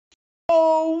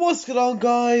What's going on,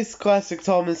 guys? Classic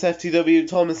Thomas FTW,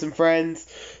 Thomas and Friends,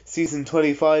 Season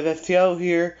 25 FTL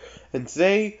here, and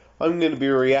today I'm going to be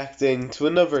reacting to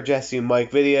another Jessie and Mike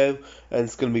video, and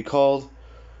it's going to be called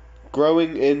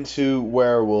Growing into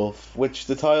Wearwolf, which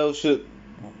the title should have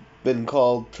been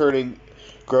called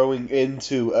Growing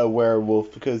into a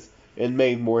Werewolf, because it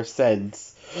made more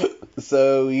sense.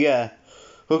 So yeah,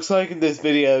 looks like in this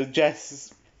video,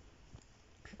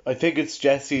 I think it's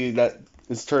Jessie that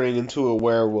is turning into a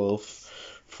werewolf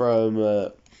from,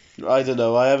 I don't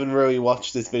know, I haven't really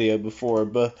watched this video before,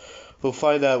 but we'll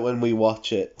find out when we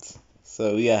watch it.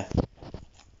 So, yeah.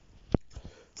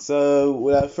 So,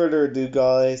 without further ado,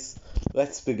 guys,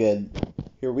 let's begin.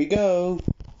 Here we go.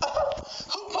 Who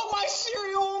put my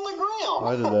cereal on the ground?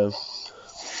 I don't know.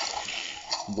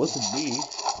 It wasn't me.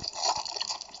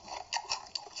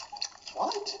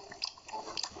 What?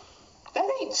 That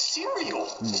ain't cereal.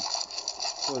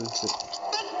 What is it?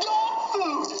 That's dog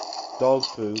food. Dog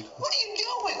food? What are you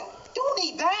doing? Don't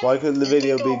eat that. Why couldn't the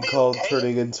video be called okay?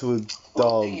 Turning into a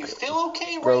Dog? Do you feel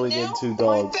okay right Growing now? into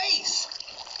Dog. My face.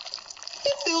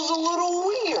 It feels a little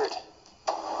weird.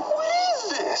 What is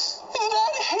this? Is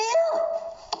that hair?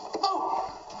 Oh,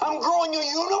 I'm growing a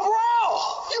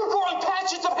unibrow. You're growing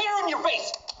patches of hair on your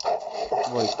face. Oh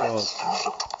my god.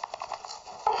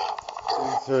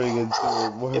 He's turning into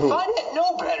a werewolf. If I didn't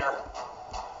know better,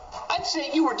 I'd say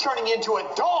you were turning into a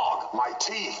dog. My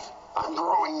teeth. I'm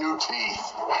growing new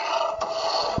teeth.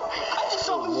 I just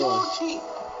saw the dog teeth.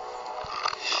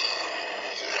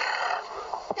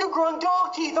 You're growing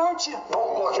dog teeth, aren't you?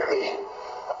 Don't look at me.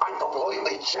 I'm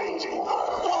completely changing.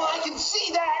 Well, I can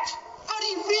see that. How do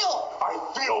you feel? I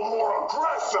feel more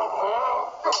aggressive.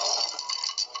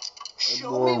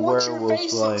 Show me what your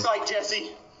face looks like,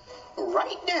 Jessie.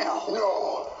 Right now.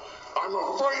 No, I'm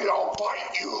afraid I'll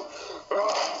bite you.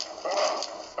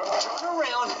 Turn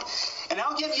around, and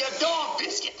I'll give you a dog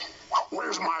biscuit.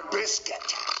 Where's my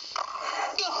biscuit?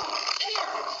 Here,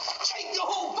 take the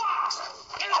whole box.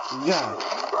 Yeah.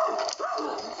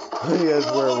 He has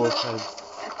werewolf heads.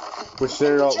 Which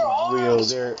they're not real,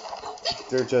 they're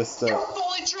just You're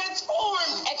fully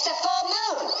transformed. It's a full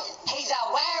moon. He's a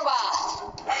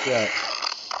werewolf. yeah.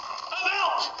 I'm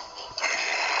out.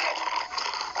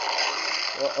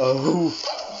 Uh-oh.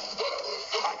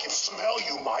 I can smell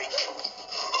you, Mike.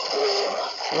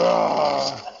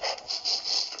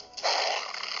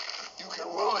 You can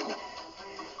run,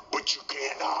 but you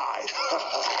can't hide.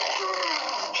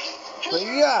 But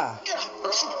yeah.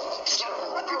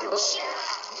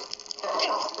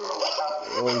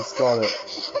 Oh, he's got it.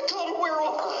 I caught a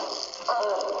werewolf.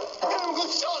 And I'm going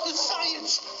to sell it to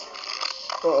science.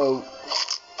 Uh-oh.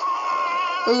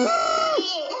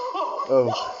 Oh.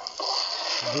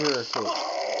 Miracle.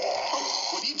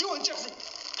 What are you doing, Jessie?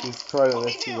 He's trying to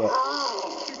lift you up.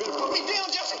 You better put me down,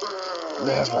 Jessie.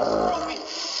 Never. Throw me.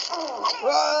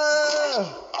 Ah!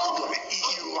 I'm going to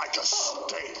eat you like a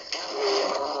steak.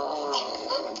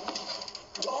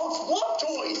 Dogs want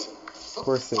toys. Of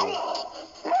course they will.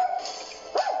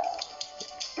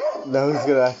 Now he's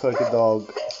gonna act like a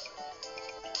dog.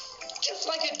 Just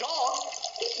like a dog,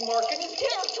 he's marking his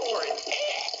territory.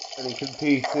 And he can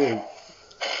pee too.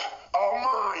 Oh,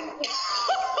 mine.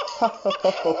 That's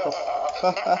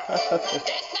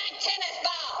my tennis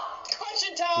ball.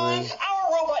 Question time. Really?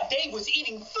 Our robot Dave was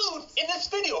eating food in this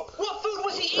video. What food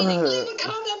was he eating? Leave a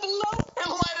comment below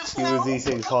and let us He know. was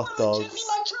eating hot dogs. Jesse,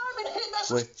 my charm, and hit us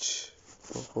with Which...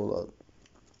 Oh, hold on.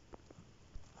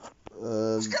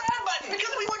 the subscribe button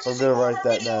because we want you I'm to see gonna more write of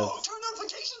our that now. videos. Turn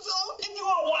notifications on. If you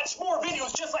want to watch more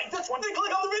videos just like this one, then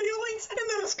click on the video links in the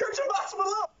description box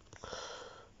below.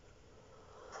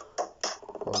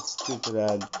 Oh, stupid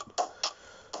ad.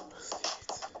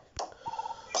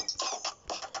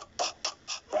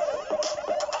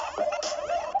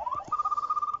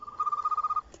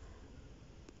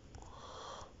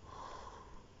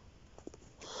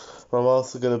 I'm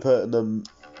also gonna put in them,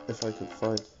 if I could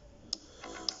find,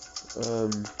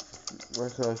 where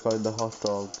can I find the hot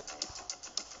dog?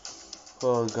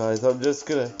 Hold on, guys, I'm just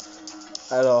gonna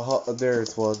add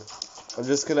there's one. I'm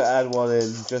just gonna add one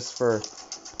in just for,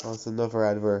 oh, it's another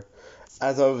advert.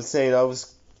 As I was saying, I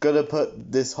was gonna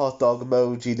put this hot dog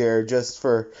emoji there just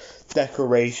for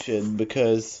decoration,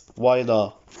 because why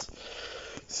not?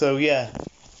 So yeah,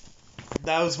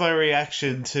 that was my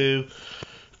reaction to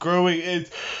growing into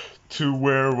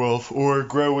werewolf, or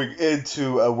growing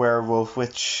into a werewolf,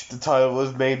 which the title would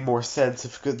have made more sense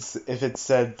if it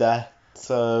said that.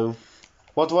 So,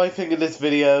 what do I think of this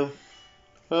video?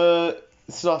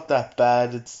 It's not that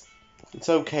bad. It's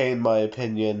okay in my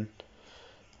opinion.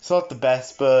 It's not the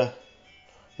best, but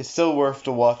it's still worth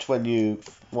to watch when you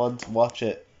want to watch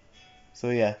it. So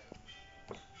yeah.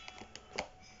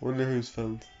 Wonder whose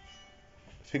phone.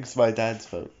 I think it's my dad's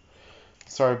phone.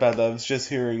 Sorry about that, I was just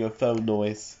hearing a phone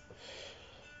noise.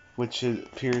 Which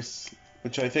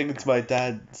I think it's my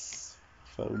dad's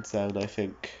phone sound, I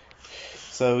think.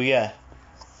 So yeah.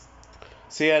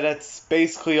 So yeah, that's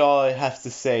basically all I have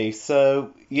to say.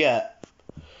 So yeah.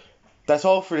 That's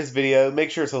all for this video.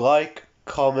 Make sure to like,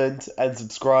 comment, and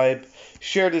subscribe.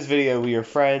 Share this video with your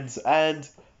friends, and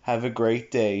have a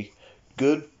great day.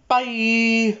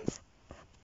 Goodbye!